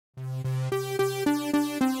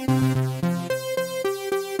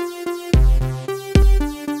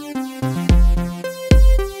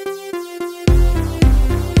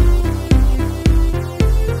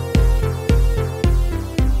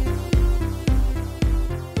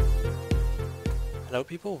Hello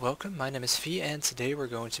people, welcome. My name is V and today we're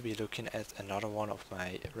going to be looking at another one of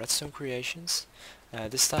my redstone creations.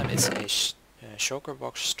 This time it's a Shulker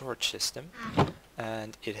Box Storage System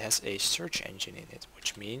and it has a search engine in it,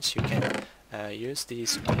 which means you can use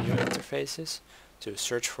these menu interfaces to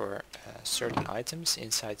search for certain items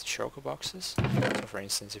inside the Shulker boxes. So for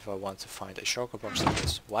instance, if I want to find a Shulker box that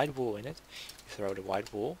has white wool in it, you throw the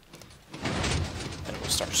white wool and it will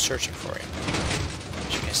start searching for it.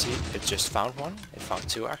 As you can see, it just found one. It found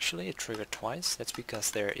two actually. It triggered twice. That's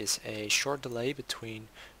because there is a short delay between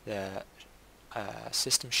the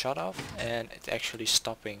system shut off and it actually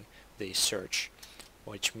stopping the search,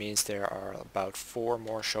 which means there are about 4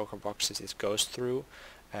 more shulker boxes it goes through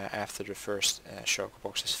after the first shulker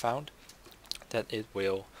box is found, that it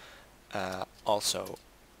will also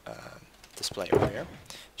display over here.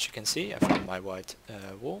 As you can see, I found my white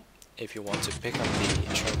wool. If you want to pick up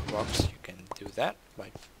the shulker box, you can do that by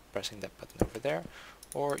pressing that button over there,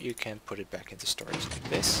 or you can put it back into storage like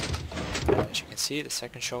this. As you can see, the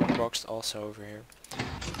second shulker box also over here,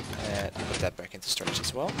 and put that back into storage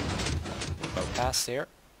as well. Go past there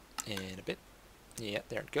in a bit. Yeah,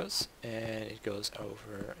 there it goes, and it goes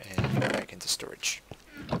over and back into storage.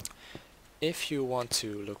 If you want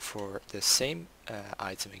to look for the same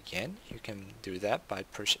item again, you can do that by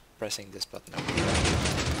pressing this button over here.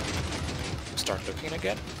 Start looking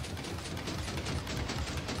again.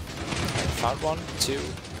 I found one,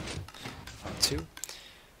 found two,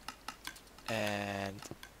 and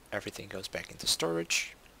everything goes back into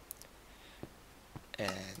storage.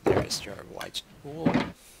 And there is your white wool.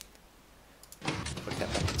 Put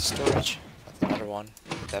that back into storage. Found another one.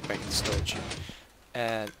 Put that back into storage.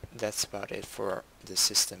 And that's about it for the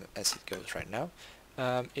system as it goes right now.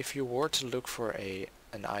 If you were to look for an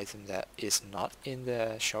item that is not in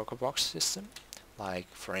the shulker box system, like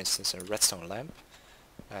for instance a redstone lamp,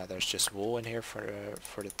 there's just wool in here for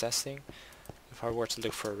the testing. If I were to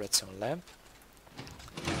look for a redstone lamp,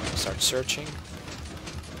 start searching,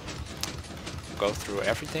 go through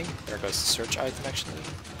everything. There goes the search item actually.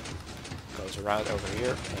 Goes around over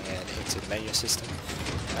here and into the menu system.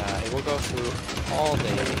 It will go through all the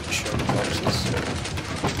shulker boxes,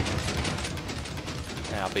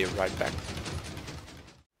 and I'll be right back.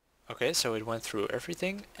 Okay, so it went through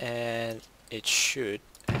everything and it should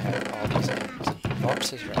have all these empty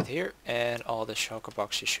boxes right here, and all the shulker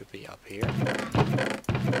boxes should be up here.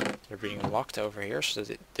 They're being locked over here so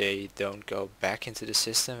that they don't go back into the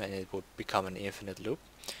system and it will become an infinite loop.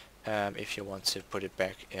 If you want to put it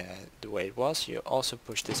back the way it was, you also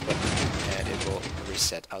push this button and it will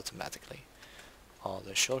reset automatically. All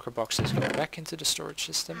the shulker boxes go back into the storage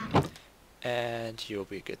system and you'll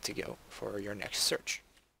be good to go for your next search.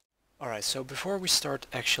 Alright, so before we start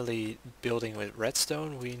actually building with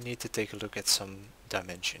redstone, we need to take a look at some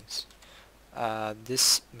dimensions.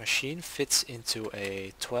 This machine fits into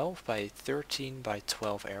a 12 by 13 by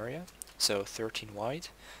 12 area, so 13 wide,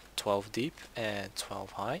 12 deep and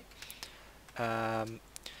 12 high.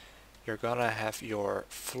 You're gonna have your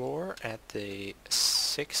floor at the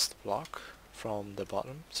 6th block from the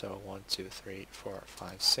bottom, so 1, 2, 3, 4,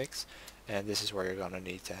 5, 6, and this is where you're gonna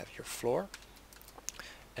need to have your floor.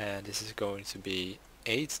 And this is going to be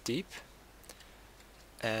 8 deep.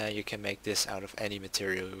 You can make this out of any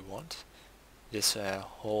material you want. This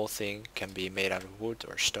whole thing can be made out of wood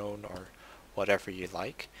or stone or whatever you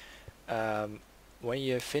like. When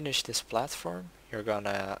you finish this platform, you're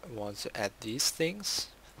gonna want to add these things,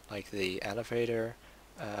 like the elevator,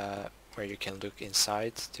 where you can look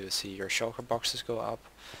inside to see your shulker boxes go up.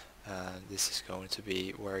 This is going to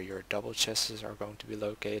be where your double chests are going to be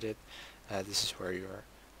located. This is where your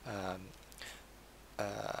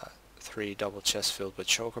 3 double chests filled with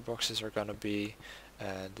shulker boxes are gonna be.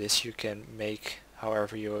 This you can make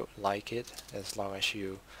however you like it, as long as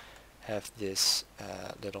you have this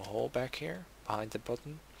little hole back here behind the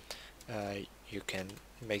button. You can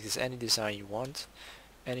make this any design you want,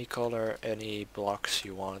 any color, any blocks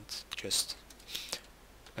you want. Just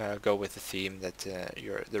go with the theme that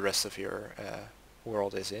the rest of your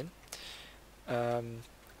world is in. So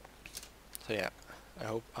yeah, I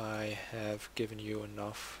hope I have given you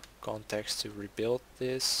enough context to rebuild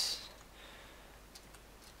this.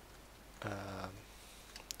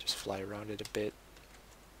 Just fly around it a bit.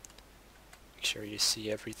 Make sure you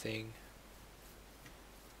see everything.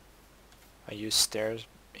 I use stairs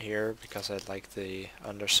here because I like the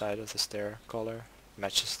underside of the stair color.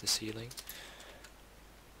 Matches the ceiling.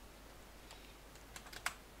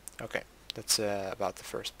 Okay, that's about the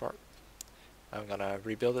first part. I'm gonna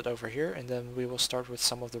rebuild it over here and then we will start with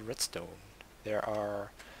some of the redstone. There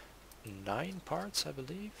are 9 parts, I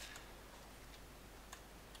believe.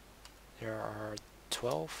 There are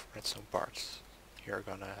 12 redstone parts you're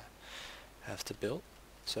gonna have to build.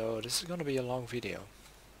 So this is gonna be a long video.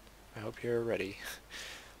 I hope you're ready.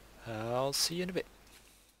 I'll see you in a bit.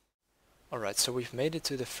 Alright, so we've made it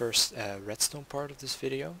to the first redstone part of this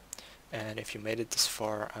video, and if you made it this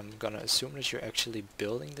far, I'm gonna assume that you're actually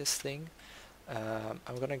building this thing.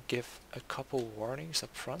 I'm gonna give a couple warnings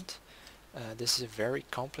up front. This is a very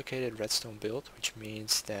complicated redstone build, which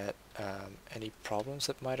means that any problems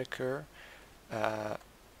that might occur,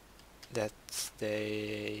 that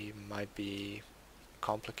they might be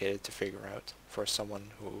complicated to figure out for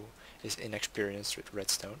someone who is inexperienced with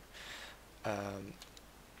redstone.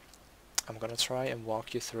 I'm gonna try and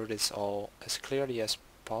walk you through this all as clearly as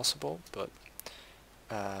possible, but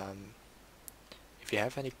if you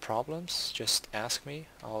have any problems, just ask me.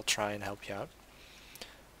 I'll try and help you out.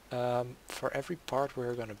 For every part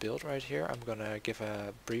we're gonna build right here, I'm gonna give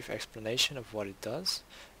a brief explanation of what it does,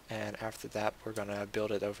 and after that we're gonna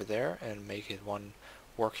build it over there and make it one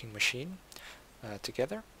working machine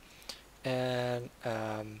together. And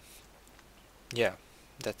yeah,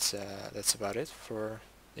 that's about it for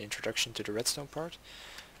the introduction to the redstone part.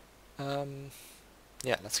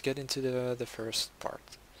 Yeah, let's get into the first part.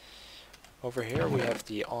 Over here we have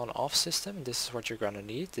the on-off system. This is what you're gonna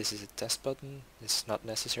need. This is a test button. It's not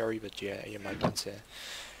necessary, but yeah, you might want to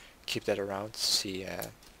keep that around to see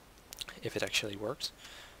if it actually works.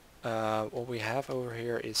 What we have over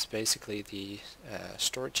here is basically the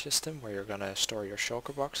storage system where you're gonna store your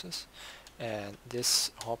shulker boxes, and this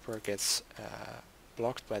hopper gets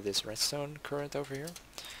blocked by this redstone current over here,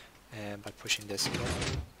 and by pushing this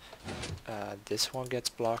button, this one gets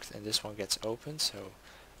blocked and this one gets open, so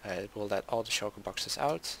it will let all the shulker boxes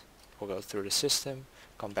out, will go through the system,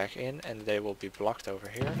 come back in, and they will be blocked over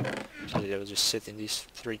here, so they will just sit in these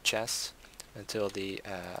 3 chests until the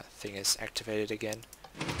thing is activated again,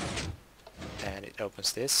 and it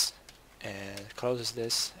opens this and closes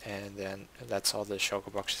this, and then lets all the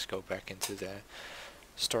shulker boxes go back into the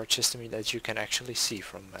storage system that you can actually see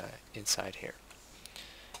from inside here.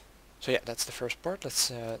 So yeah, that's the first part.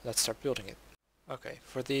 Let's start building it. Okay,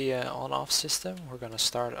 for the on-off system, we're gonna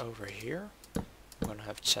start over here. We're gonna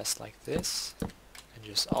have chests like this, and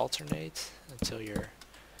just alternate until you're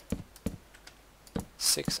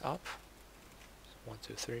 6 up. 1,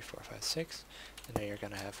 2, 3, 4, 5, 6, and then you're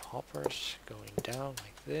gonna have hoppers going down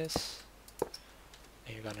like this,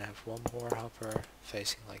 and you're gonna have one more hopper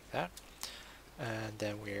facing like that. And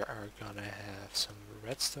then we are gonna have some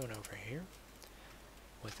redstone over here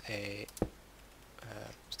with a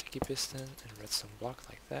sticky piston and redstone block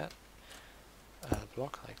like that, a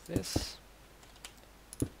block like this,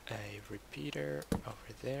 a repeater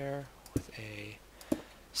over there with a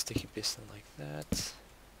sticky piston like that,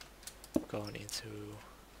 going into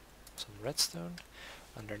some redstone.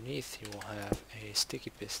 Underneath you will have a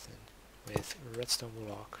sticky piston with redstone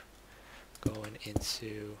block going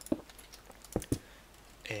into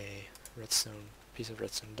a redstone piece of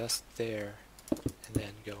redstone dust there, and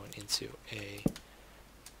then going into a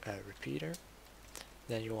repeater.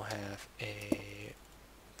 Then you will have a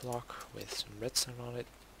block with some redstone on it,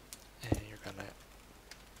 and you're gonna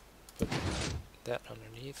put that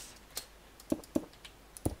underneath.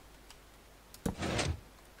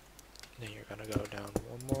 Then you're gonna go down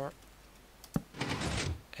one more,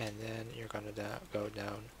 and then you're gonna go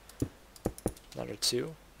down another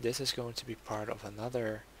 2. This is going to be part of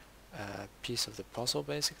another piece of the puzzle,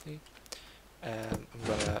 basically. I'm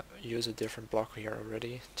gonna use a different block here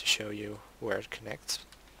already to show you where it connects,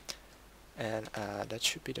 and that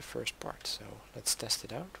should be the first part. So let's test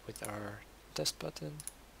it out with our test button.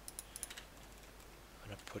 I'm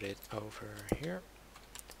gonna put it over here.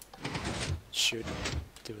 Should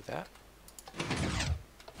do that.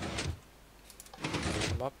 Push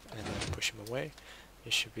them up and then push them away.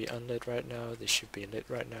 This should be unlit right now, this should be lit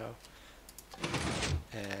right now,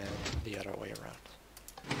 and the other way around.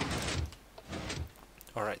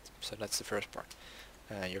 Alright, so that's the first part.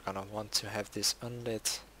 You're gonna want to have this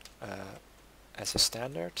unlit as a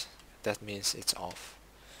standard. That means it's off.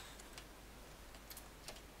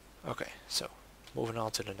 Okay, so moving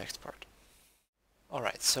on to the next part.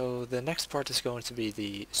 Alright, so the next part is going to be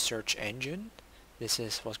the search engine. This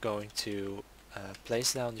is what's going to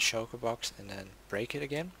place down the shulker box and then break it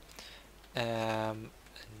again. And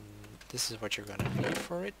this is what you're gonna need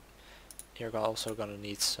for it. You're also gonna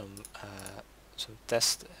need some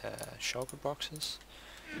test shulker boxes.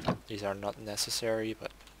 These are not necessary,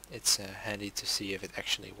 but it's handy to see if it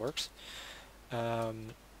actually works.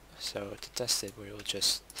 So to test it, we will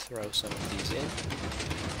just throw some of these in,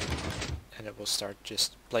 and it will start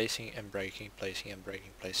just placing and breaking, placing and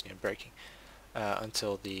breaking, placing and breaking,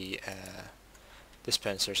 until the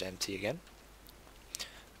dispenser's empty again.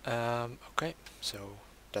 Okay, so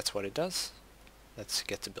that's what it does. Let's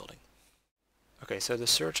get to building. Okay, so the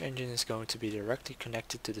search engine is going to be directly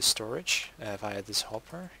connected to the storage via this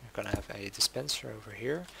hopper. You're going to have a dispenser over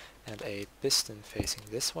here and a piston facing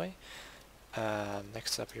this way.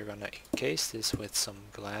 Next up, you're going to encase this with some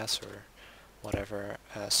glass or whatever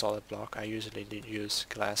solid block. I usually use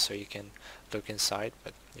glass so you can look inside,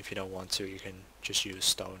 but if you don't want to, you can just use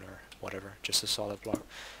stone or whatever, just a solid block.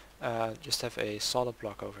 Just have a solid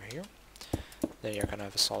block over here. Then you're going to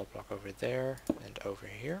have a solid block over there and over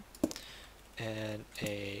here. And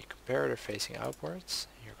a comparator facing outwards.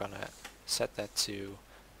 You're gonna set that to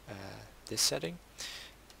this setting,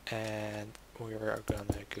 and we are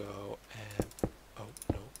gonna go and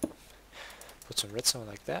put some redstone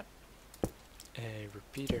like that, a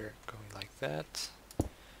repeater going like that,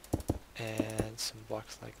 and some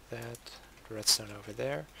blocks like that, redstone over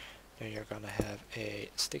there. Then you're gonna have a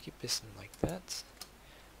sticky piston like that,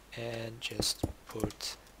 and just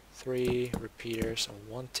put 3 repeaters on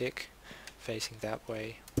 1 tick facing that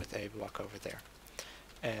way with a block over there,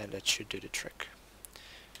 and that should do the trick.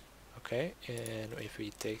 Okay, and if we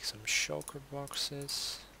take some shulker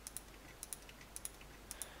boxes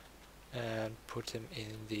and put them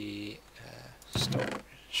in the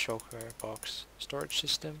shulker box storage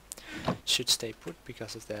system, it should stay put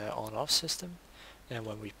because of the on-off system, and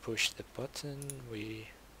when we push the button we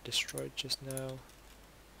destroyed just now,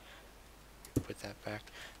 put that back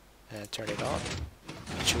and turn it on,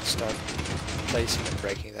 it should start placing and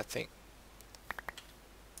breaking that thing.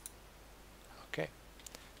 Okay,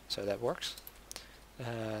 so that works.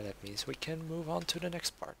 That means we can move on to the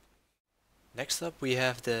next part. Next up we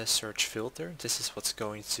have the search filter. This is what's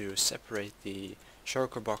going to separate the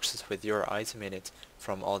shulker boxes with your item in it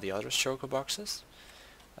from all the other shulker boxes.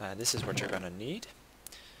 This is what you're going to need.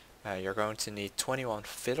 You're going to need 21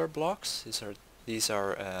 filler blocks. These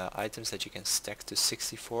are items that you can stack to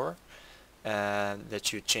 64 and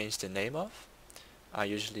that you change the name of. I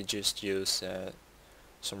usually just use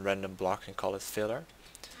some random block and call it filler.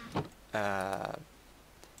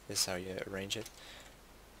 This is how you arrange it.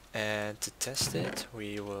 And to test it,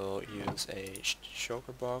 we will use a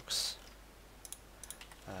shulker box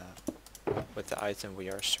with the item we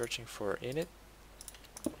are searching for in it,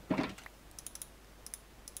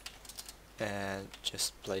 and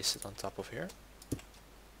just place it on top of here.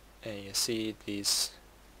 And you see these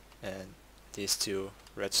and these 2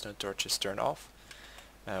 redstone torches turn off,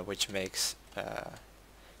 which makes the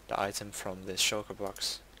item from this shulker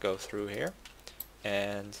box go through here,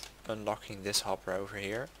 and unlocking this hopper over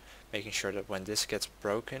here, making sure that when this gets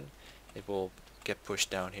broken it will get pushed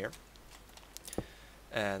down here.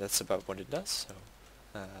 And that's about what it does, so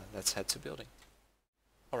let's head to building.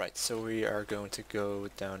 Alright, so we are going to go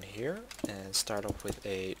down here and start off with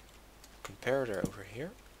a comparator over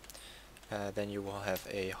here. Then you will have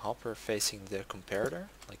a hopper facing the comparator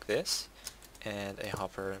like this, and a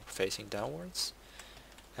hopper facing downwards,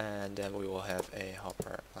 and then we will have a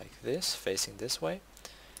hopper like this facing this way,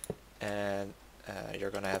 and you're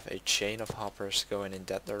gonna have a chain of hoppers going in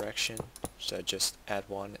that direction, so just add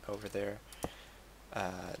one over there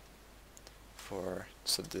for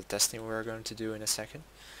the testing we're going to do in a second.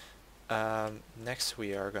 Next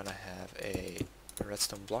we are gonna have a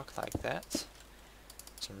redstone block like that,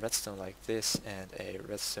 some redstone like this, and a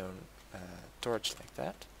redstone torch like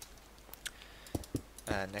that.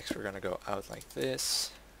 Next we're gonna go out like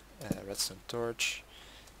this, redstone torch.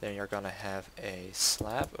 Then you're gonna have a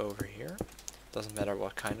slab over here. Doesn't matter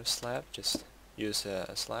what kind of slab, just use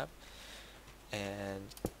a slab. And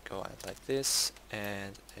go out like this,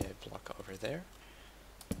 and a block over there.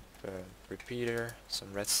 Repeater,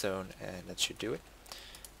 some redstone, and that should do it.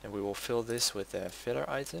 And we will fill this with filler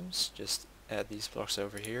items. Just add these blocks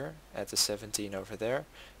over here, add the 17 over there,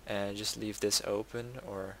 and just leave this open,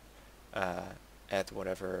 or add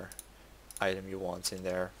whatever item you want in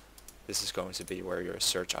there. This is going to be where your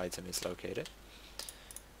search item is located.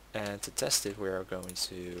 And to test it, we are going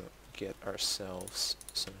to get ourselves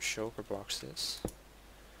some shulker boxes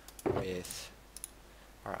with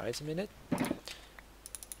our item in it.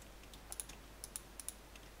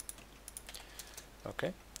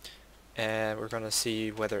 Okay, and we're gonna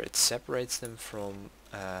see whether it separates them from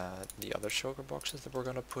the other shulker boxes that we're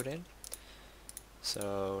gonna put in.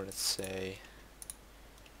 So let's say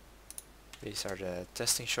these are the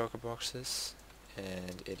testing shulker boxes,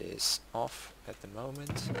 and it is off at the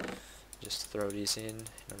moment. Just throw these in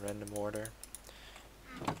a random order,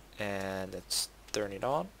 and let's turn it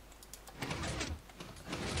on.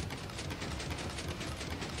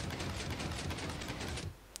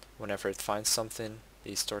 Whenever it finds something,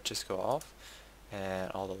 these torches go off,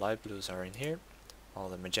 and all the light blues are in here, all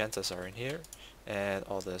the magentas are in here, and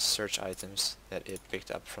all the search items that it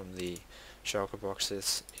picked up from the shulker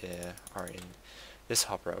boxes are in this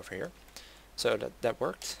hopper over here. So that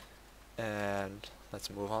worked, and let's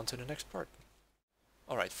move on to the next part.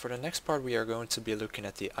 Alright, for the next part we are going to be looking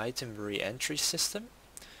at the item re-entry system,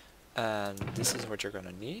 and this is what you're going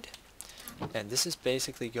to need. And this is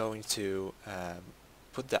basically going to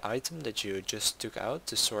put the item that you just took out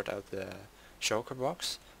to sort out the shulker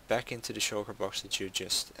box back into the shulker box that you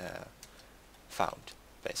just found,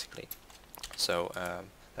 basically. So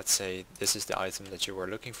let's say this is the item that you were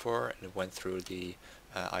looking for and it went through the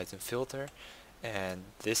item filter, and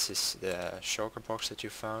this is the shulker box that you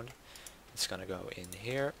found. It's gonna go in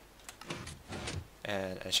here,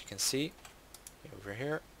 and as you can see over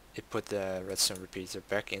here, it put the redstone repeater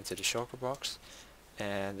back into the shulker box,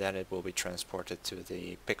 and then it will be transported to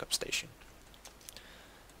the pickup station.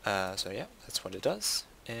 So yeah, that's what it does,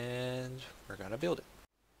 and we're gonna build it.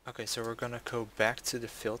 Okay, so we're gonna go back to the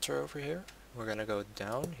filter over here. We're gonna go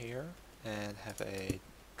down here and have a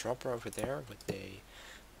dropper over there with a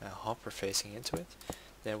hopper facing into it.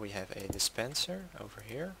 Then we have a dispenser over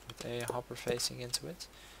here with a hopper facing into it,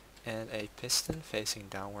 and a piston facing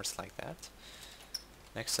downwards like that.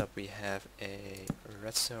 Next up we have a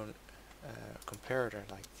redstone comparator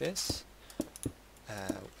like this,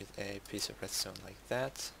 with a piece of redstone like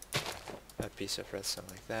that, a piece of redstone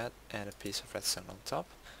like that, and a piece of redstone on top.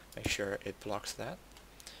 Make sure it blocks that.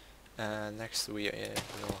 Next we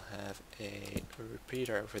will have a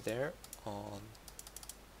repeater over there on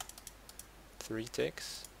 3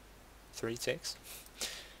 ticks,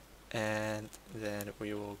 and then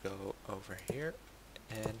we will go over here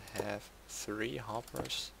and have 3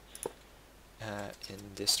 hoppers in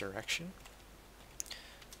this direction.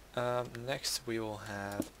 Next we will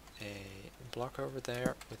have a block over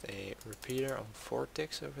there with a repeater on 4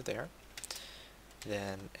 ticks over there,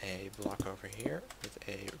 then a block over here with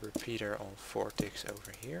a repeater on 4 ticks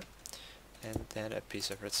over here, and then a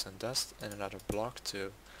piece of redstone dust and another block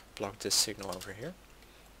to block this signal over here.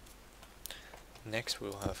 Next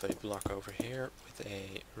we'll have a block over here with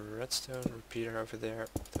a redstone repeater over there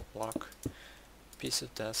with a block, piece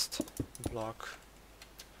of dust, block,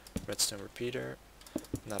 redstone repeater,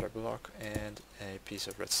 another block, and a piece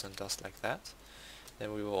of redstone dust like that.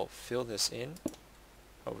 Then we will fill this in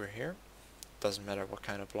over here. Doesn't matter what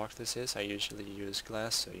kind of block this is, I usually use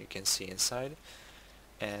glass so you can see inside.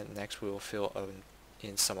 And next we will fill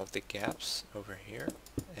in some of the gaps over here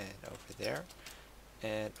and over there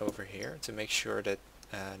and over here to make sure that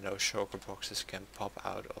no shulker boxes can pop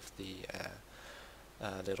out of the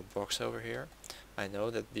little box over here. I know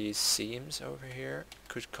that these seams over here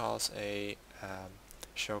could cause a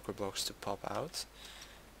shulker box to pop out,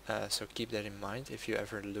 so keep that in mind. If you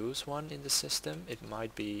ever lose one in the system, it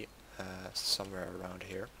might be somewhere around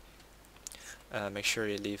here. Make sure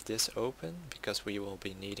you leave this open because we will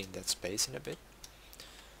be needing that space in a bit.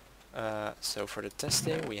 So for the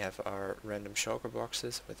testing we have our random shulker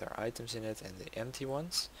boxes with our items in it and the empty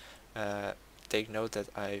ones. Take note that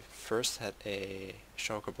I first had a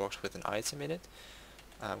shulker box with an item in it.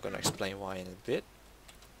 I'm gonna explain why in a bit.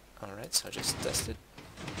 Alright, so just test it.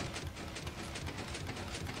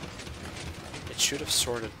 It should have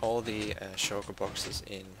sorted all the shulker boxes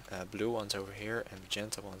in blue ones over here and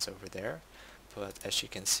magenta ones over there. But as you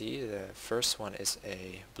can see, the first one is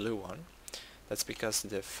a blue one. That's because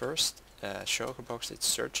the first shulker box it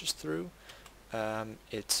searches through,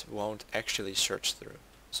 it won't actually search through.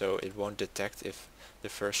 So it won't detect if the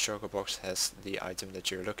first shulker box has the item that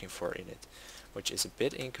you're looking for in it, which is a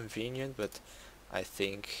bit inconvenient, but I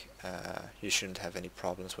think you shouldn't have any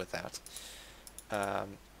problems with that.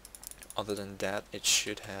 Other than that, it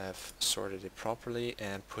should have sorted it properly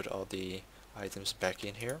and put all the items back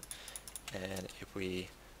in here. And if we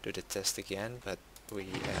do the test again, but we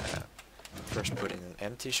first put in an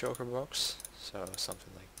empty shulker box, so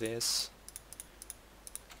something like this,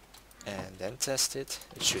 and then test it,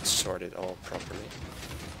 it should sort it all properly.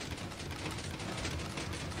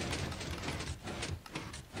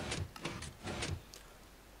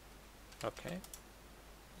 Okay,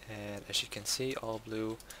 and as you can see, all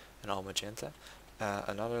blue and all magenta.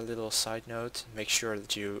 Another little side note, make sure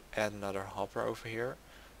that you add another hopper over here,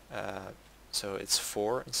 so it's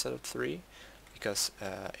 4 instead of 3, because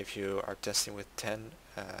if you are testing with 10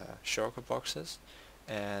 shulker boxes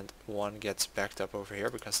and one gets backed up over here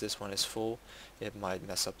because this one is full, it might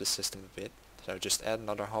mess up the system a bit. So just add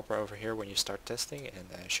another hopper over here when you start testing, and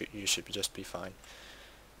you should just be fine.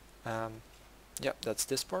 Yep, that's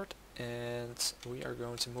this part, and we are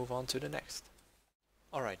going to move on to the next.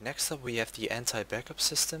 Alright, next up we have the anti-backup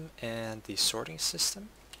system and the sorting system.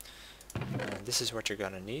 And this is what you're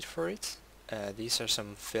gonna need for it. These are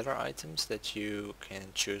some filler items that you can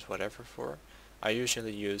choose whatever for. I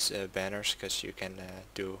usually use banners because you can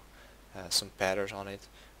do some patterns on it,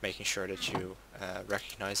 making sure that you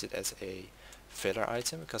recognize it as a filler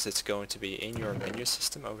item because it's going to be in your menu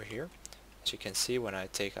system over here. As you can see, when I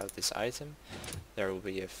take out this item, there will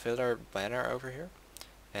be a filler banner over here.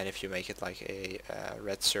 And if you make it like a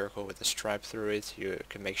red circle with a stripe through it, you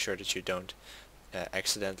can make sure that you don't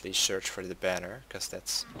accidentally search for the banner, because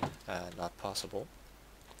that's not possible.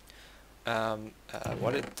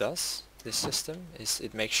 What it does, this system, is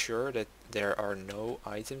it makes sure that there are no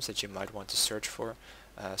items that you might want to search for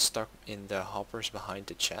stuck in the hoppers behind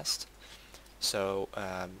the chest. So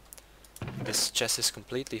this chest is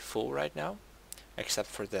completely full right now, except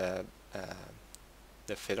for the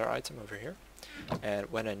filler item over here. And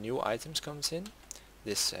when a new item comes in,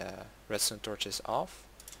 this redstone torch is off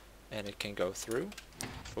and it can go through.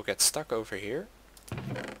 We'll get stuck over here,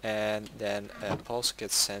 and then a pulse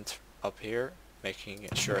gets sent up here, making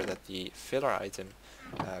sure that the filler item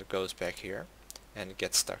goes back here and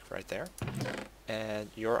gets stuck right there. And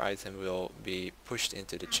your item will be pushed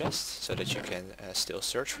into the chest so that you can still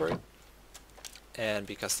search for it. And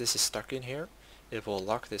because this is stuck in here, it will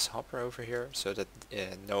lock this hopper over here so that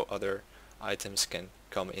no other items can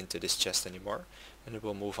come into this chest anymore, and it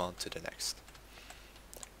will move on to the next.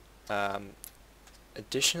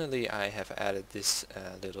 Additionally, I have added this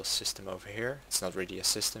little system over here. It's not really a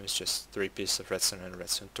system, it's just 3 pieces of redstone and a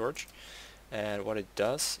redstone torch. And what it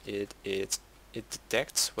does, it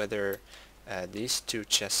detects whether these 2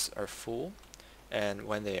 chests are full, and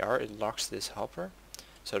when they are, it locks this hopper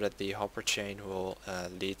so that the hopper chain will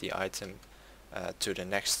lead the item to the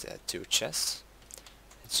next 2 chests.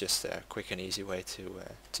 It's just a quick and easy way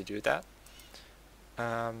to do that.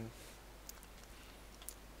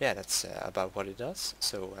 Yeah, that's about what it does.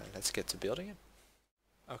 So let's get to building it.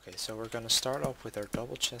 Okay, so we're gonna start off with our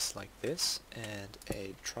double chest like this and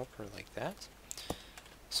a dropper like that.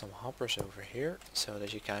 Some hoppers over here so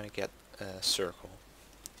that you kind of get a circle.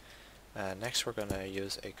 Next we're gonna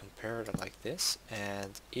use a comparator like this,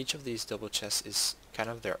 and each of these double chests is kind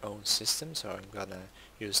of their own system, so I'm gonna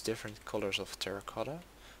use different colors of terracotta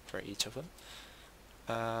for each of them.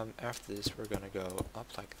 After this we're gonna go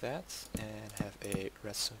up like that and have a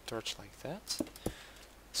redstone torch like that,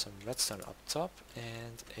 some redstone up top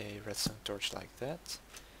and a redstone torch like that,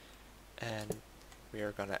 and we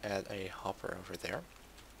are gonna add a hopper over there.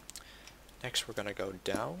 Next we're gonna go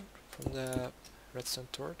down from the redstone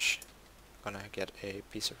torch, gonna get a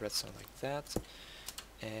piece of redstone like that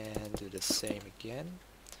and do the same again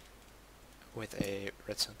with a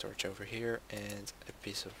redstone torch over here and a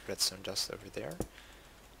piece of redstone dust over there.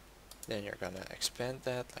 Then you're gonna expand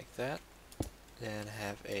that like that, then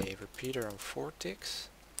have a repeater on 4 ticks.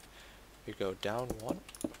 You go down 1,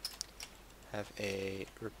 have a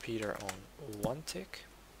repeater on 1 tick,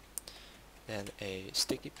 then a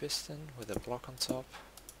sticky piston with a block on top,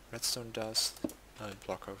 redstone dust, a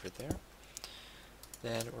block over there.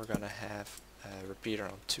 Then we're gonna have a repeater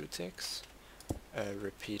on 2 ticks, a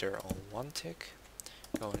repeater on 1 tick,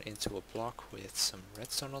 going into a block with some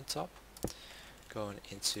redstone on top, going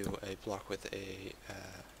into a block with a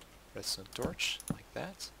redstone torch like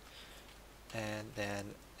that, and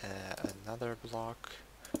then another block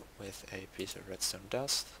with a piece of redstone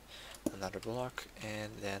dust, another block,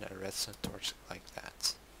 and then a redstone torch like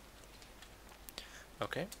that.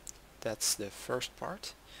 Okay, that's the first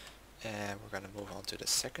part, and we're gonna move on to the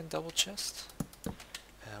second double chest,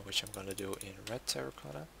 which I'm gonna do in red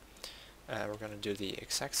terracotta. We're gonna do the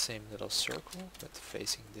exact same little circle but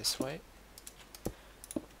facing this way.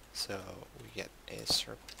 So we get a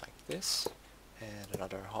circle like this and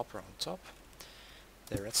another hopper on top,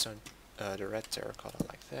 the redstone, the red terracotta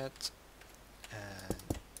like that,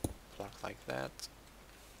 and block like that.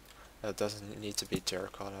 It doesn't need to be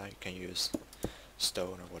terracotta, you can use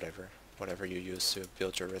stone or whatever you use to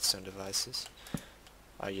build your redstone devices.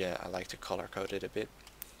 I like to color code it a bit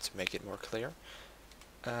to make it more clear.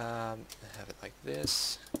 Have it like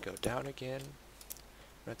this, go down again,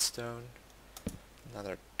 redstone,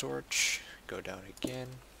 another torch, go down again,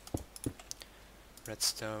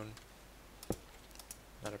 redstone,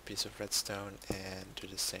 another piece of redstone, and do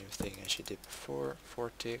the same thing as you did before,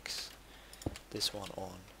 4 ticks, this one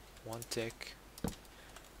on 1 tick,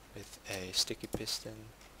 with a sticky piston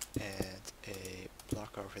and a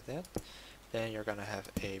block over that. Then you're gonna have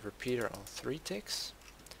a repeater on 3 ticks,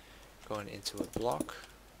 going into a block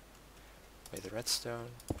with redstone.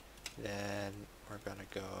 Then we're gonna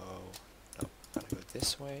go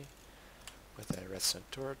this way, with a redstone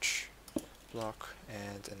torch block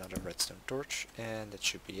and another redstone torch, and that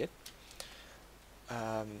should be it.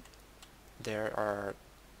 There are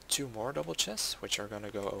two more double chests which are gonna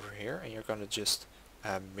go over here, and you're gonna just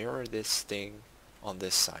mirror this thing on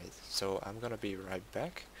this side. So I'm gonna be right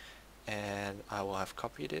back, and I will have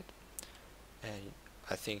copied it, and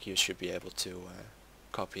I think you should be able to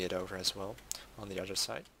copy it over as well on the other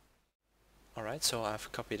side. Alright, so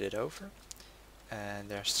I've copied it over, and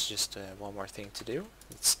there's just one more thing to do.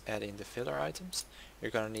 It's adding the filler items.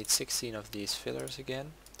 You're gonna need 16 of these fillers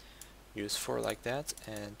again. Use 4 like that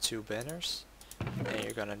and 2 banners, and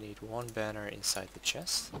you're gonna need 1 banner inside the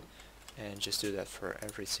chest, and just do that for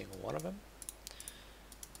every single one of them.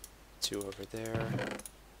 2 over there,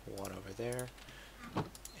 1 over there,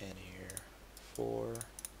 and here 4,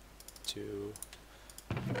 2,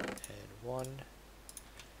 and 1,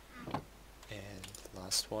 and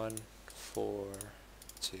last one 4,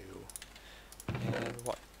 2, and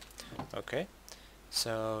 1. Okay.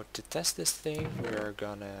 So to test this thing, we're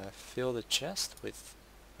gonna fill the chest with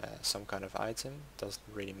some kind of item, doesn't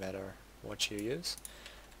really matter what you use,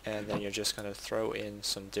 and then you're just gonna throw in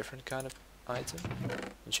some different kind of item.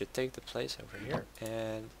 It should take the place over here,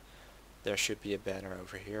 and there should be a banner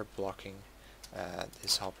over here blocking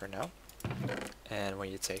this hopper now. And when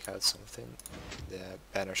you take out something, the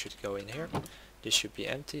banner should go in here. This should be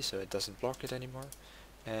empty, so it doesn't block it anymore.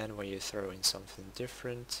 And when you throw in something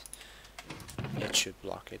different, it should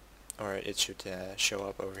block it, or it should show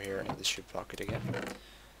up over here, and this should block it again.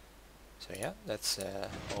 So yeah, that's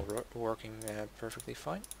all working perfectly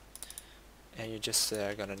fine. And you're just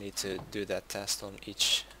gonna need to do that test on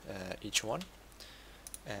each one,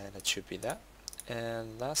 and it should be that.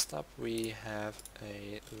 And last up, we have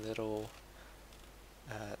a little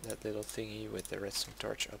that little thingy with the redstone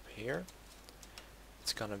torch up here.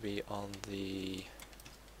 It's gonna be on the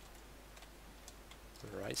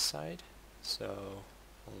right side. So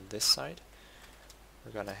on this side,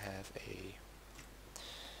 we're gonna have a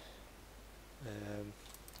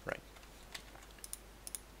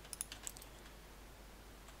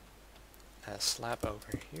a slab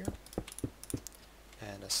over here,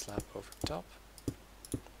 and a slab over top,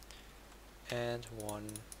 and 1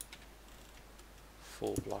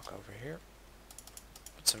 full block over here.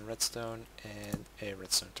 Put some redstone and a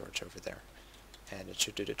redstone torch over there, and it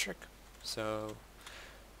should do the trick. So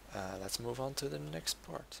let's move on to the next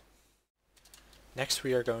part. Next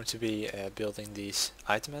we are going to be building these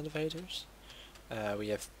item elevators. We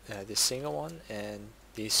have this single one and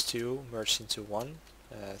these two merged into one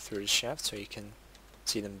through the shaft, so you can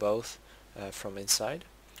see them both from inside.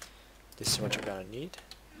 This is what you're gonna need.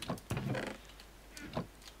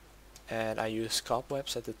 And I use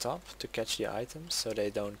cobwebs at the top to catch the items so they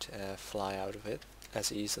don't fly out of it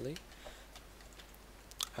as easily.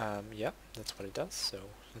 Yeah, that's what it does, so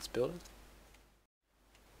let's build it.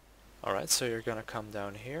 Alright, so you're gonna come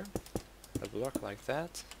down here, a block like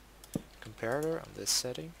that, comparator on this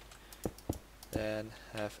setting, then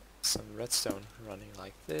have some redstone running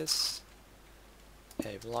like this,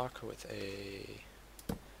 a block with a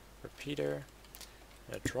repeater,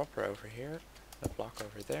 and a dropper over here, a block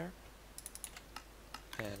over there,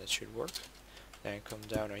 and it should work. Then come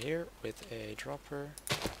down here with a dropper,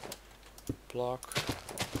 block,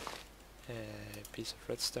 a piece of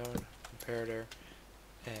redstone, comparator,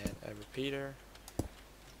 and a repeater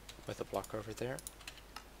with a block over there,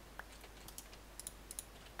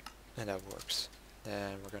 and that works.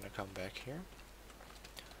 Then we're gonna come back here,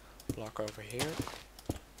 block over here,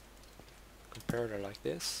 comparator like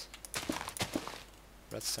this,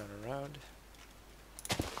 redstone around,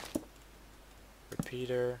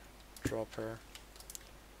 repeater, dropper,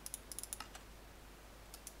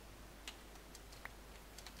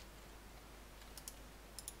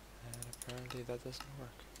 and apparently that doesn't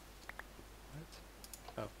work.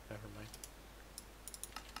 What? Oh, never mind.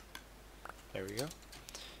 There we go.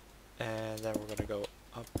 And then we're gonna go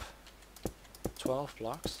up 12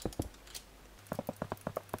 blocks.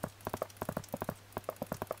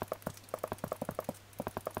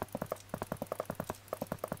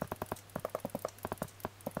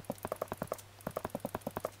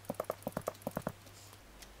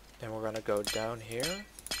 Then we're gonna go down here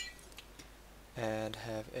and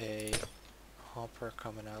have a hopper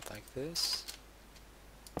coming out like this.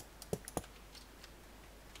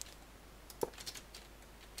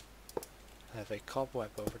 Have a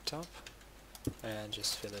cobweb over top and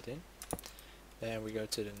just fill it in. Then we go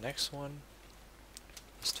to the next one,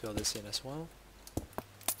 just fill this in as well.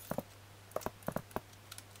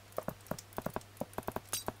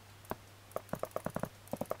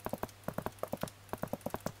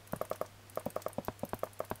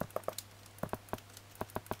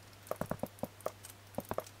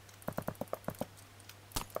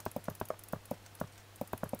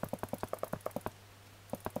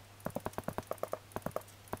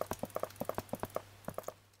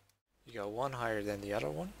 go one higher than the other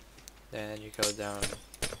one. Then you go down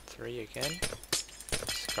 3 again.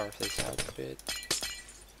 Carve this out a bit.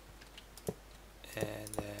 And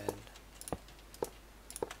then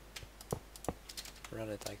run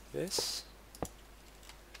it like this.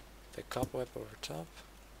 The cobweb over top.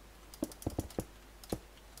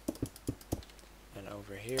 And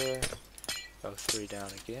over here, go 3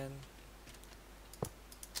 down again.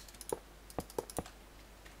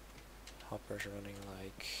 Hopper's running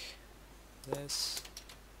like this.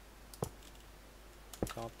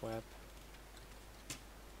 Cobweb.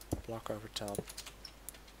 Block over top.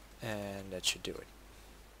 And that should do it.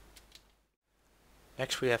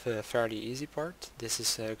 Next we have a fairly easy part. This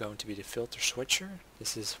is going to be the filter switcher.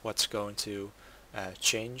 This is what's going to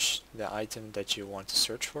change the item that you want to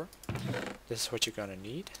search for. This is what you're going to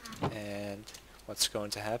need, and what's going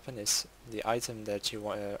to happen is the item that you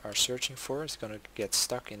are searching for is going to get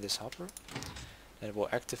stuck in this hopper, and it will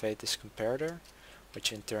activate this comparator,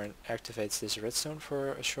 which in turn activates this redstone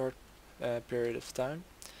for a short period of time.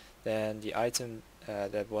 Then the item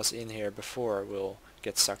that was in here before will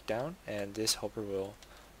get sucked down, and this hopper will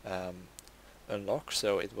unlock,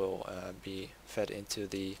 so it will be fed into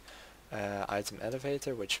the item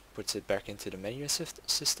elevator, which puts it back into the menu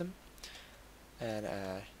system. And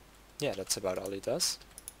yeah, that's about all it does.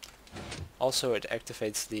 Also, it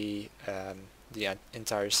activates the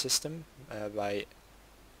entire system by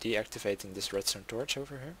deactivating this redstone torch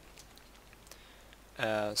over here.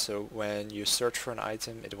 So when you search for an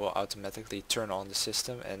item, it will automatically turn on the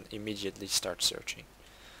system and immediately start searching.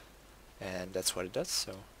 And that's what it does,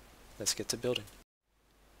 so let's get to building.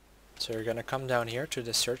 So you're gonna come down here to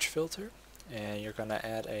the search filter, and you're gonna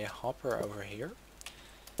add a hopper over here.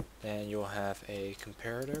 Then you'll have a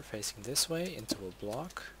comparator facing this way into a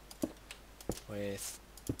block with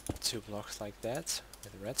 2 blocks like that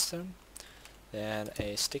with redstone. Then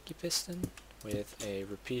a sticky piston with a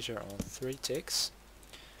repeater on 3 ticks,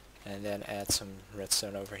 and then add some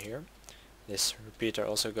redstone over here. This repeater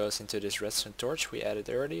also goes into this redstone torch we added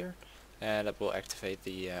earlier, and it will activate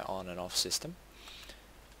the on and off system.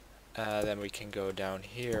 Then we can go down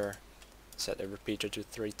here, set the repeater to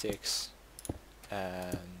 3 ticks,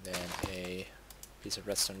 and then a piece of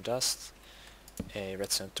redstone dust, a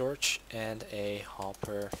redstone torch, and a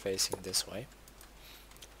hopper facing this way.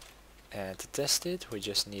 And to test it, we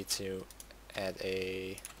just need to add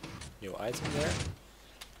a new item there,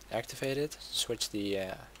 activate it, switch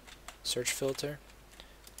the search filter,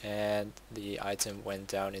 and the item went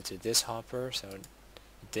down into this hopper, so it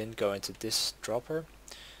didn't go into this dropper,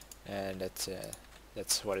 and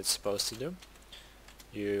that's what it's supposed to do.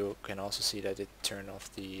 You can also see that it turned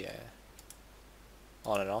off the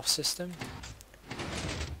on and off system,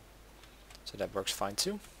 so that works fine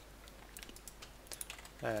too.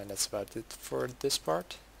 And that's about it for this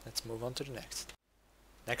part. Let's move on to the next.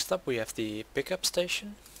 Next up we have the pickup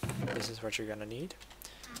station. This is what you're gonna need,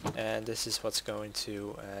 and this is what's going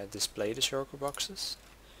to display the shulker boxes.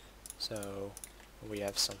 So we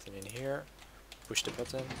have something in here, push the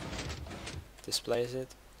button, displays it,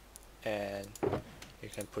 and you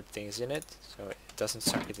can put things in it, so it doesn't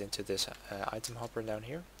suck it into this item hopper down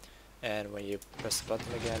here. And when you press the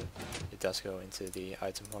button again, it does go into the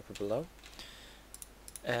item hopper below.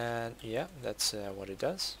 And yeah, that's what it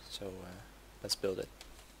does, so let's build it.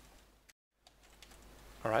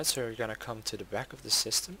 Alright, so you're gonna come to the back of the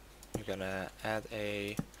system. You're gonna add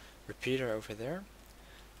a repeater over there.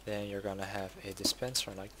 Then you're gonna have a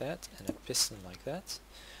dispenser like that, and a piston like that,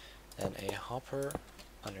 and a hopper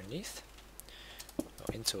underneath.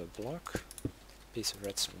 Go into a block, piece of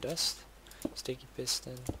redstone dust, sticky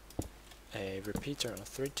piston, a repeater on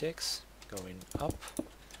 3 ticks, going up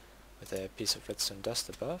with a piece of redstone dust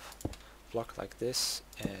above, block like this,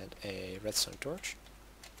 and a redstone torch.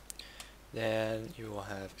 Then you will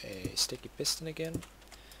have a sticky piston again,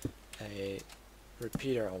 a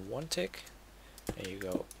repeater on 1 tick, and you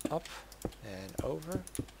go up and over,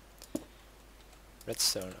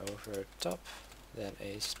 redstone over top, then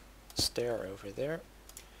a stair over there,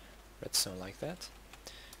 redstone like that,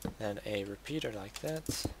 then a repeater like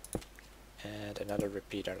that, and another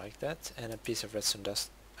repeater like that, and a piece of redstone dust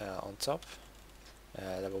on top.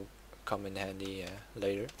 That will come in handy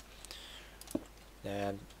later.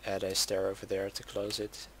 And add a stair over there to close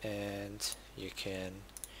it, and you can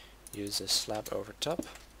use a slab over top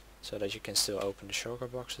so that you can still open the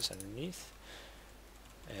shulker boxes underneath,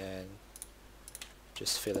 and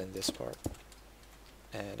just fill in this part.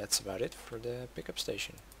 And that's about it for the pickup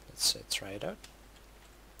station. Let's try it out.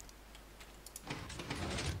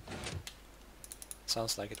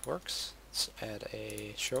 Sounds like it works. Let's add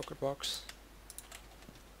a shulker box.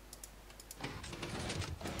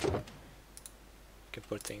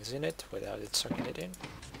 put things in it without it sucking it in.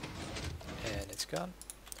 And it's gone.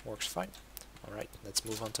 Works fine. Alright, let's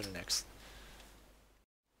move on to the next.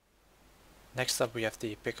 Next up we have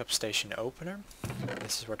the pickup station opener.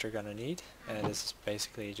 This is what you're gonna need, and this is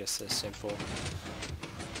basically just a simple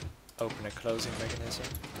open and closing mechanism.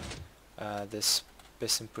 This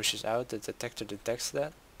piston pushes out, the detector detects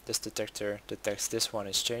that. This detector detects this one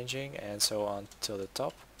is changing, and so on till the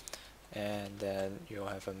top. And then you'll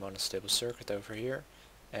have a monostable circuit over here,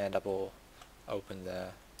 and that will open the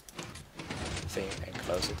thing and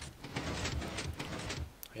close it.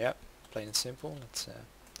 Yeah, plain and simple.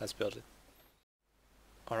 Let's build it.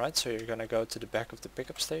 Alright, so you're gonna go to the back of the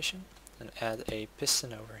pickup station and add a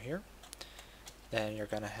piston over here. Then you're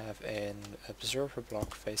gonna have an observer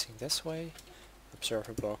block facing this way,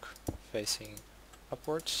 observer block facing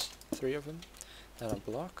upwards, 3 of them, then a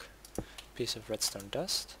block, piece of redstone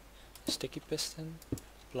dust, sticky piston,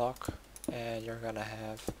 block, and you're gonna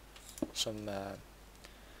have some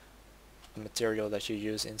material that you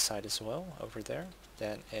use inside as well over there,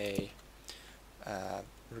 then a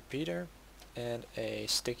repeater and a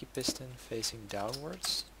sticky piston facing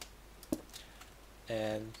downwards,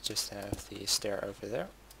 and just have the stair over there,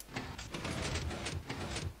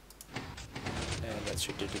 and that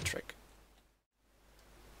should do the trick.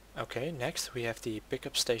 Okay, next we have the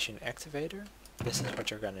pickup station activator. This is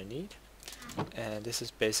what you're gonna need, and this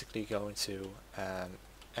is basically going to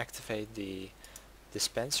activate the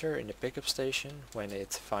dispenser in the pickup station when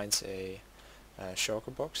it finds a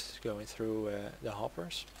shulker box going through the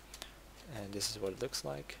hoppers. And this is what it looks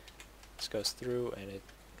like. This goes through and it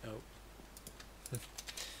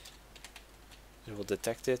it will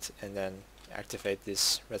detect it and then activate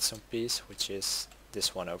this redstone piece, which is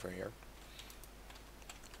this one over here.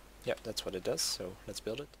 Yep, that's what it does, so let's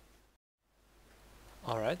build it.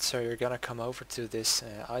 Alright, so you're gonna come over to this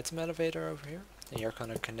item elevator over here, and you're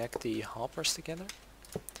gonna connect the hoppers together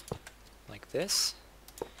like this.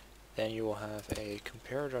 Then you will have a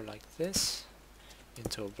comparator like this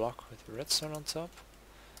into a block with redstone on top,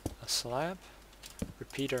 a slab,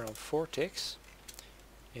 repeater on 4 ticks,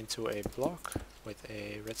 into a block with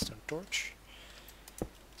a redstone torch,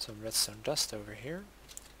 some redstone dust over here,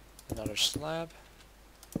 another slab,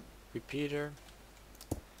 repeater,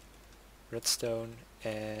 redstone,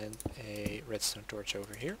 and a redstone torch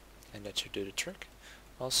over here, and that should do the trick.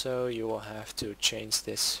 Also, you will have to change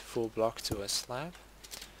this full block to a slab,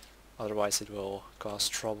 otherwise it will cause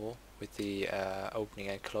trouble with the opening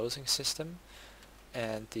and closing system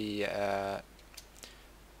and the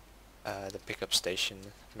pickup station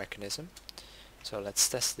mechanism. So let's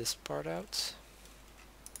test this part out.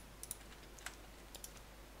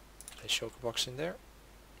 Place shulker box in there,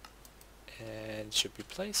 and it should be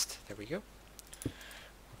placed. There we go.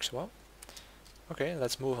 Works well. Okay,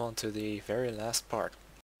 let's move on to the very last part.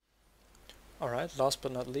 Alright, last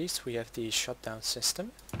but not least, we have the shutdown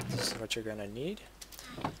system. This is what you're gonna need.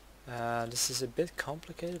 This is a bit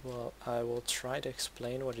complicated. Well, I will try to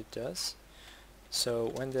explain what it does.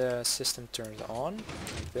 So when the system turns on,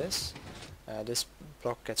 like this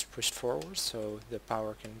block gets pushed forward so the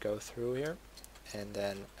power can go through here, and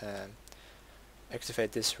then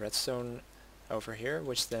activate this redstone over here,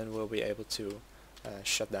 which then will be able to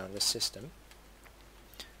shut down the system.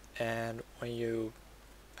 And when you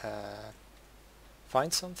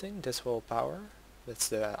find something, this will power. That's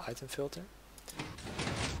the item filter,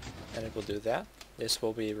 and it will do that. This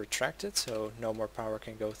will be retracted so no more power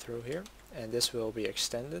can go through here, and this will be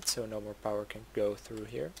extended so no more power can go through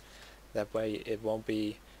here. That way it won't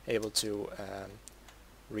be able to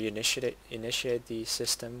initiate the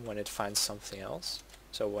system when it finds something else.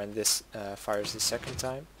 So when this fires the second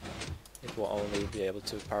time, it will only be able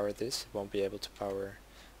to power this. It won't be able to power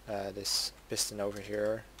this piston over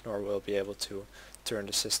here, nor will it be able to turn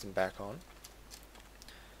the system back on.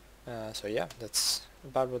 So yeah, that's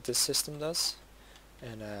about what this system does,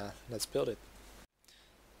 and let's build it.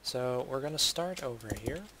 So we're gonna start over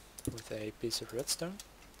here with a piece of redstone,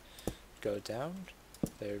 go down,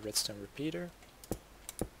 the redstone repeater,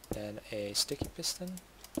 then a sticky piston,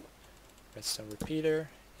 redstone repeater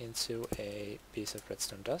into a piece of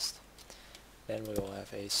redstone dust. Then we will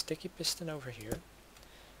have a sticky piston over here,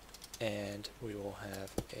 and we will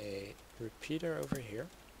have a repeater over here,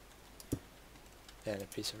 then a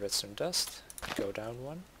piece of redstone dust, go down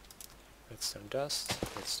one, redstone dust,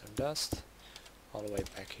 all the way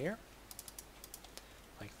back here,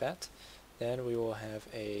 like that. Then we will have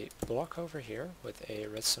a block over here with a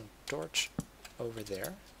redstone torch over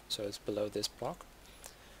there, so it's below this block.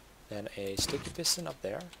 Then a sticky piston up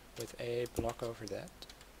there with a block over that.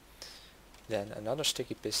 Then another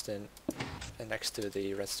sticky piston next to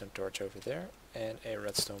the redstone torch over there, and a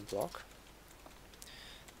redstone block.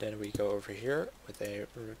 Then we go over here with a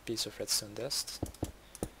piece of redstone dust,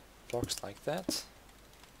 blocks like that,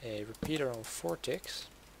 a repeater on 4 ticks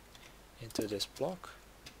into this block,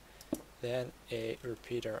 then a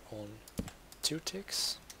repeater on 2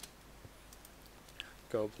 ticks,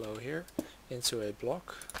 go below here into a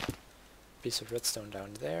block, piece of redstone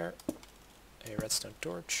down there, a redstone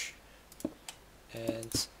torch,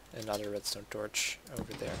 and another redstone torch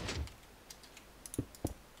over there,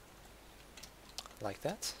 like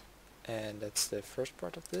that. And that's the first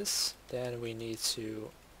part of this. Then we need to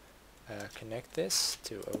connect this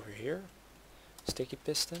to over here, sticky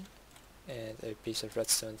piston, and a piece of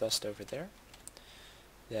redstone dust over there.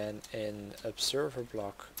 Then an observer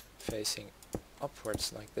block facing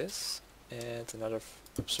upwards like this, and another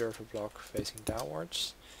observer block facing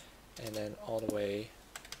downwards, and then all the way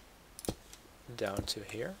down to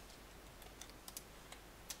here.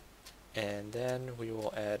 And then we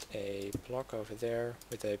will add a block over there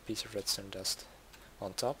with a piece of redstone dust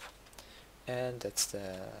on top, and that's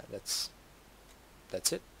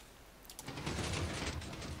it.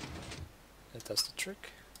 That does the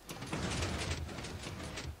trick.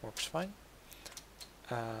 Works fine.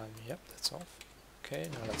 Yep, that's off. Okay,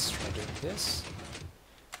 now let's try doing this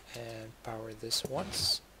and power this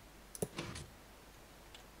once.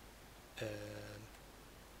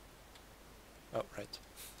 Oh, right.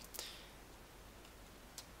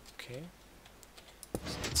 Okay,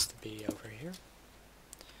 so it needs to be over here.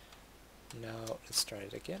 Now let's try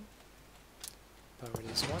it again. Power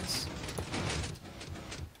this once.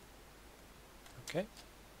 Okay.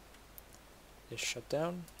 This shut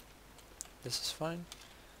down. This is fine.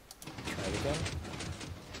 Try it again.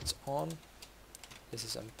 It's on. This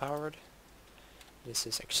is unpowered. This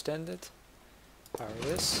is extended. Power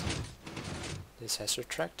this. This has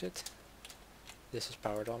retracted. This is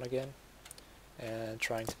powered on again. And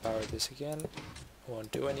trying to power this again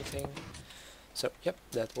won't do anything. So yep,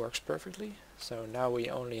 that works perfectly. So now we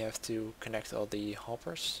only have to connect all the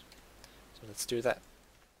hoppers. So let's do that.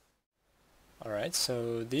 Alright,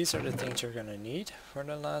 so these are the things you're gonna need for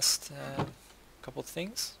the last couple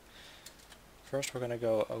things. First we're gonna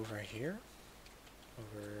go over here,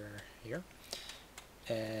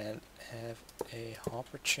 and have a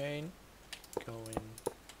hopper chain going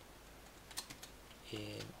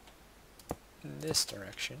in this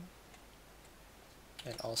direction,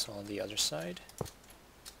 and also on the other side.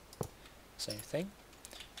 Same thing.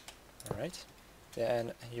 Alright,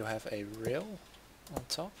 then you have a rail on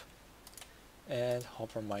top and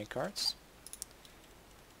hopper minecarts,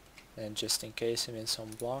 and just encase them in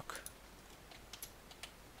some block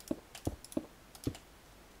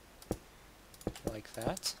like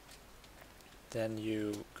that. Then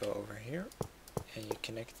you go over here and you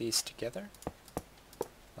connect these together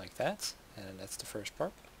like that, and that's the first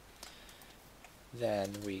part.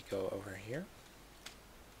 Then we go over here,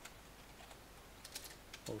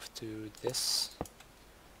 move to this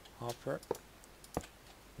hopper,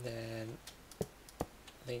 then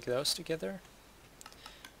link those together.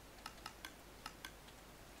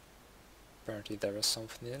 Apparently there was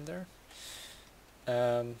something in there.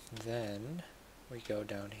 Then we go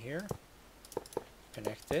down here,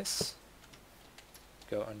 connect this,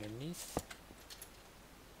 go underneath.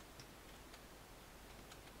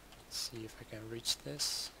 See if I can reach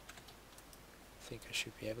this. I think I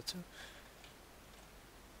should be able to.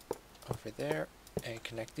 Over there, and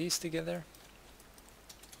connect these together.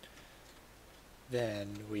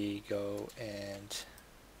 Then we go and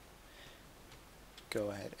go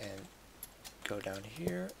ahead and go down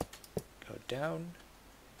here, go down,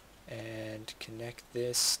 and connect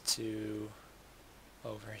this to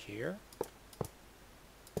over here.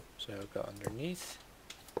 So go underneath,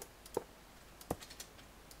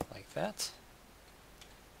 like that,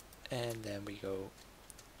 and then we go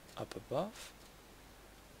up above.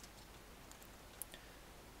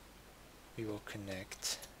 We will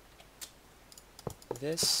connect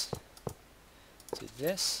this to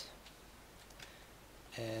this,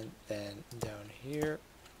 and then down here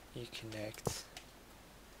you connect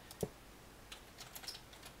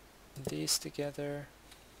these together,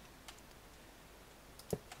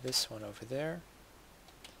 this one over there,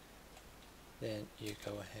 then you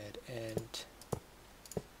go ahead and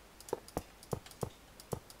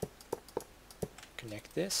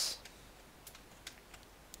connect this.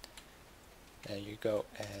 Then you go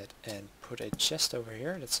ahead and put a chest over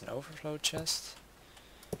here, that's an overflow chest.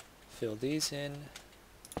 Fill these in,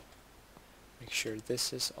 make sure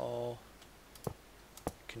this is all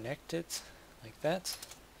connected like that,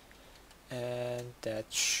 and that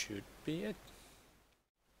should be it.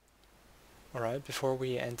 Alright, before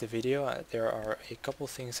we end the video, there are a couple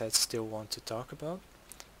things I still want to talk about.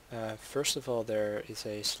 First of all, there is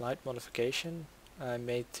a slight modification I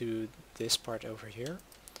made to this part over here.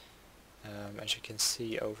 As you can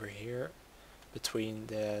see over here, between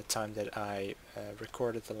the time that I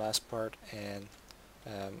recorded the last part and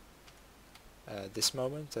this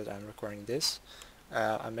moment that I'm recording this,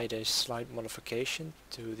 I made a slight modification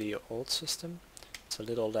to the old system. It's a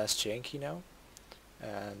little less janky now.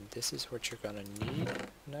 And this is what you're gonna need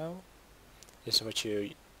now. This is what you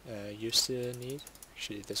used to need.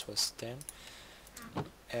 Actually, this was 10.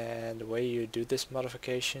 And the way you do this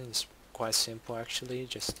modification is quite simple actually.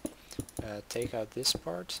 Just take out this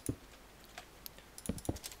part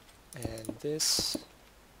and this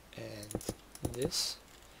and this,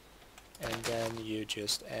 and then you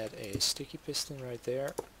just add a sticky piston right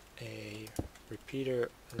there, a repeater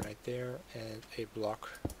right there, and a block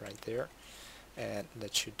right there, and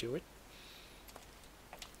that should do it.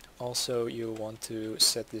 Also, you want to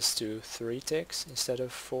set this to 3 ticks instead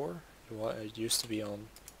of 4. It used to be on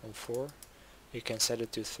 4. You can set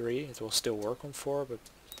it to 3. It will still work on 4, but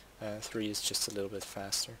 3 is just a little bit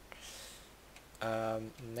faster.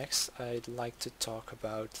 Next, I'd like to talk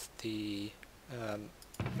about the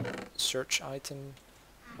search item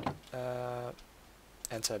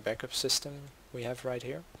anti-backup system we have right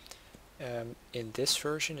here. In this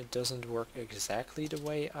version, it doesn't work exactly the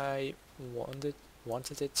way I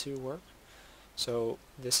wanted it to work. So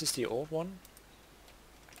this is the old one,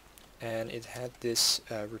 and it had this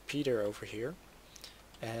repeater over here,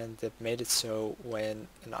 and that made it so when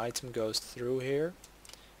an item goes through here,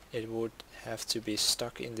 it would have to be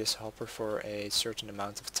stuck in this hopper for a certain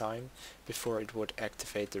amount of time before it would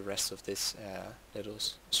activate the rest of this little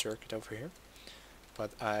circuit over here.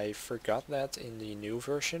 But I forgot that in the new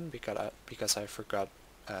version because I forgot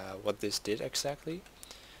what this did exactly,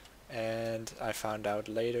 and I found out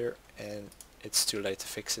later, and it's too late to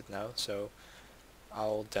fix it now, so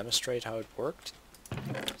I'll demonstrate how it worked.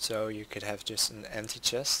 So you could have just an empty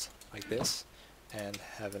chest like this and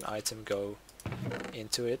have an item go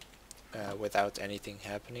into it without anything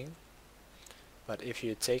happening. But if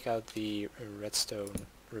you take out the redstone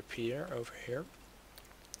repeater over here,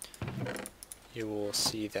 you will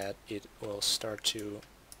see that it will start to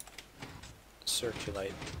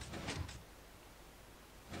circulate.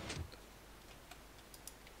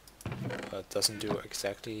 It doesn't do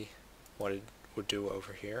exactly what it would do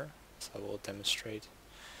over here, so I will demonstrate.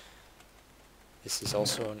 This is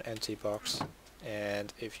also an empty box,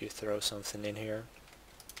 and if you throw something in here,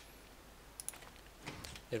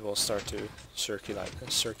 it will start to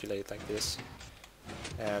circulate like this,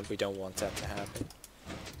 and we don't want that to happen.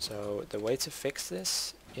 So the way to fix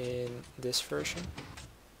this in this version,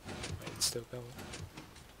 wait, it's still going.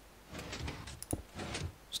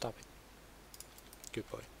 Stop it. Good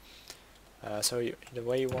boy. The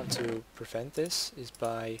way you want to prevent this is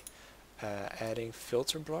by adding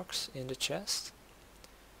filter blocks in the chest.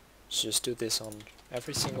 So just do this on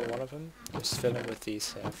every single one of them. Just fill them with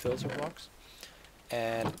these filter blocks.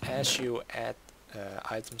 And as you add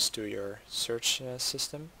items to your search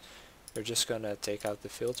system, you're just gonna take out the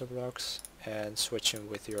filter blocks and switch them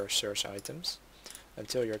with your search items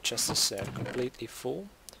until your chest is completely full.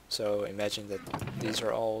 So imagine that these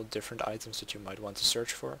are all different items that you might want to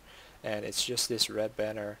search for, and it's just this red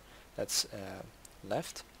banner that's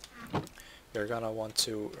left. You're gonna want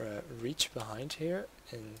to reach behind here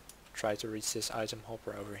and try to reach this item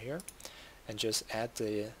hopper over here, and just add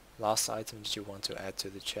the last item that you want to add to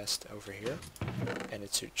the chest over here, and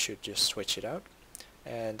it should just switch it out,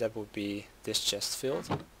 and that would be this chest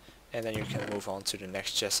filled, and then you can move on to the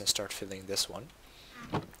next chest and start filling this one.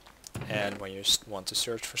 And when you want to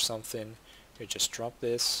search for something, you just drop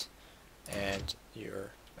this, and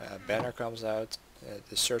your banner comes out,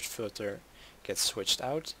 the search filter gets switched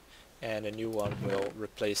out, and a new one will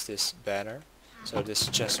replace this banner. So this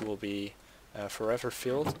chest will be forever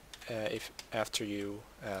filled if after you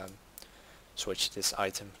switch this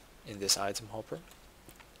item in this item hopper,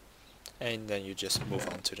 and then you just move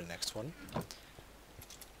on to the next one.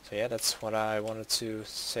 So yeah, that's what I wanted to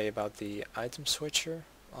say about the item switcher.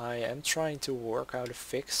 I am trying to work out a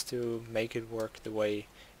fix to make it work the way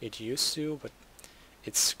it used to, but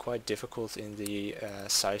it's quite difficult in the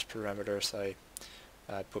size parameters I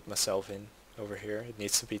put myself in over here. It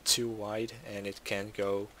needs to be too wide, and it can't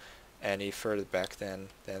go any further back than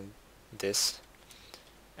this,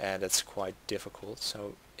 and that's quite difficult.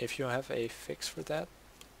 So if you have a fix for that,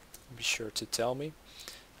 be sure to tell me.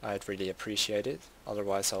 I'd really appreciate it.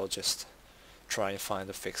 Otherwise I'll just try and find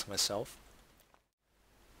a fix myself.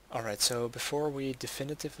 Alright, so before we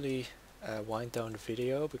definitively wind down the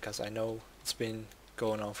video, because I know it's been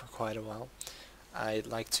going on for quite a while. I'd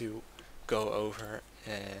like to go over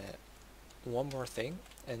one more thing,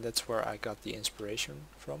 and that's where I got the inspiration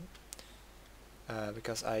from,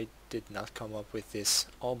 because I did not come up with this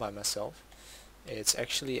all by myself. It's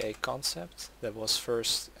actually a concept that was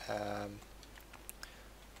first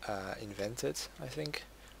invented, I think,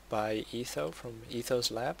 by Etho from Etho's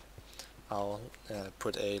lab. I'll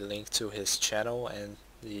put a link to his channel and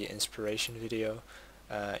the inspiration video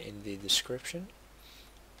in the description.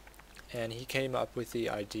 And he came up with the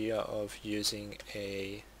idea of using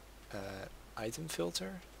a item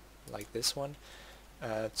filter like this one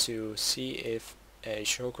to see if a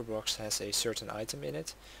shulker box has a certain item in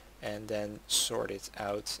it, and then sort it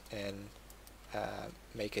out and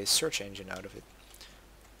make a search engine out of it.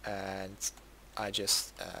 And I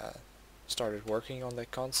just started working on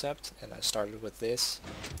that concept, and I started with this,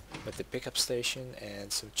 with the pickup station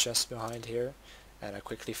and some chests behind here, and I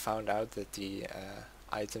quickly found out that the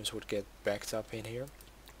items would get backed up in here.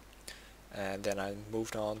 And then I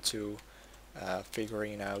moved on to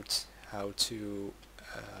figuring out how to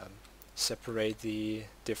separate the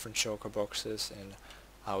different shulker boxes and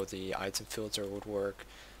how the item filter would work.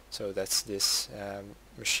 So that's this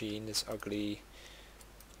machine, this ugly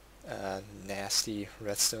nasty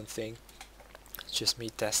redstone thing. It's just me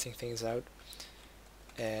testing things out.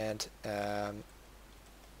 And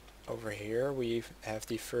over here we have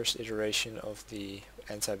the first iteration of the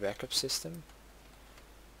anti-backup system.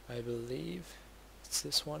 I believe it's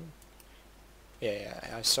this one. Yeah,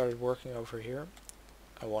 I started working over here.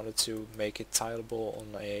 I wanted to make it tileable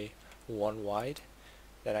on a 1 wide.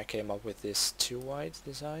 Then I came up with this 2 wide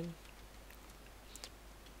design.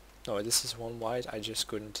 No, this is 1 wide. I just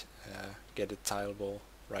couldn't get it tileable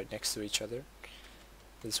right next to each other.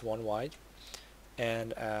 This 1 wide.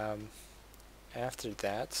 And after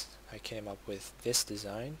that I came up with this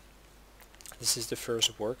design. This is the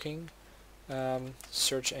first working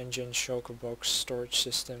search engine shulker box storage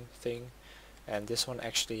system thing, and this one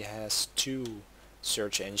actually has 2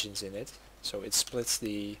 search engines in it, so it splits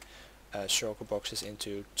the shulker boxes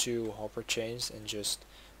into 2 hopper chains and just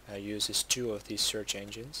uses 2 of these search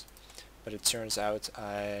engines. But it turns out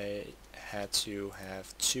I had to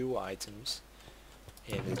have 2 items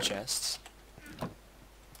in the chests,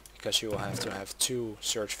 because you will have to have 2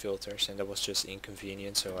 search filters, and that was just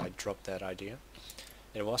inconvenient, so I dropped that idea.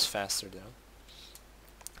 It was faster though.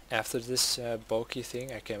 After this bulky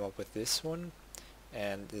thing I came up with this one,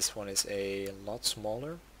 and this one is a lot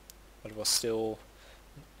smaller, but it was still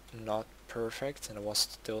not perfect, and I was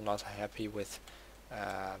still not happy with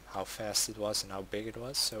how fast it was and how big it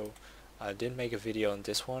was, so I didn't make a video on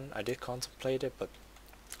this one. I did contemplate it, but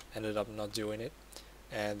ended up not doing it.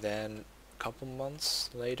 And then a couple months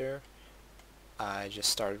later I just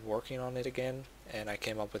started working on it again, and I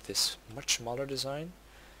came up with this much smaller design.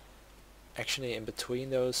 Actually, in between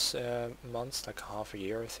those months, like half a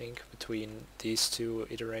year I think, between these 2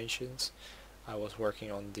 iterations, I was working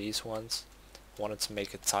on these ones. I wanted to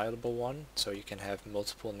make a tileable one, so you can have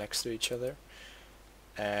multiple next to each other.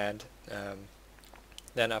 And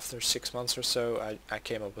then after 6 months or so I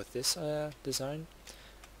came up with this design.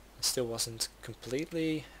 I still wasn't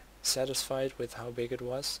completely satisfied with how big it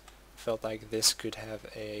was. I felt like this could have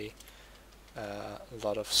a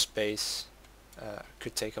lot of space,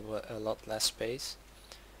 could take up a lot less space.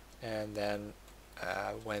 And then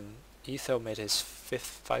when Etho made his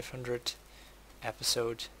 500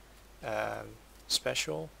 episode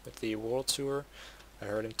special with the world tour, I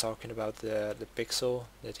heard him talking about the pixel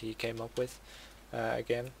that he came up with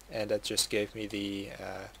again, and that just gave me the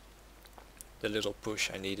little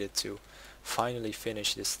push I needed to finally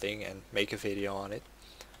finish this thing and make a video on it.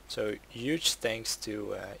 So huge thanks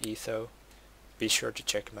to Etho. Be sure to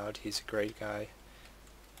check him out, he's a great guy,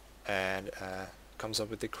 and comes up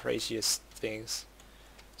with the craziest things.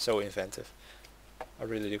 So inventive. I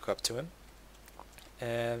really look up to him.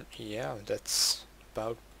 And yeah, that's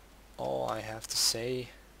about all I have to say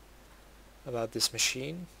about this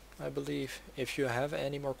machine, I believe. If you have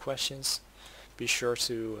any more questions, be sure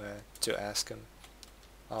to ask them.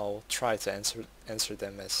 I'll try to answer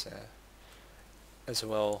them as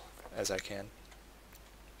well as I can.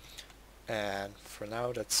 And for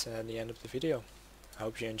now, that's the end of the video. I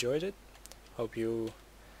hope you enjoyed it. Hope you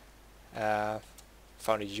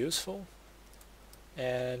found it useful.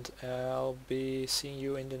 And I'll be seeing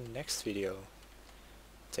you in the next video.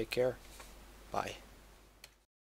 Take care. Bye.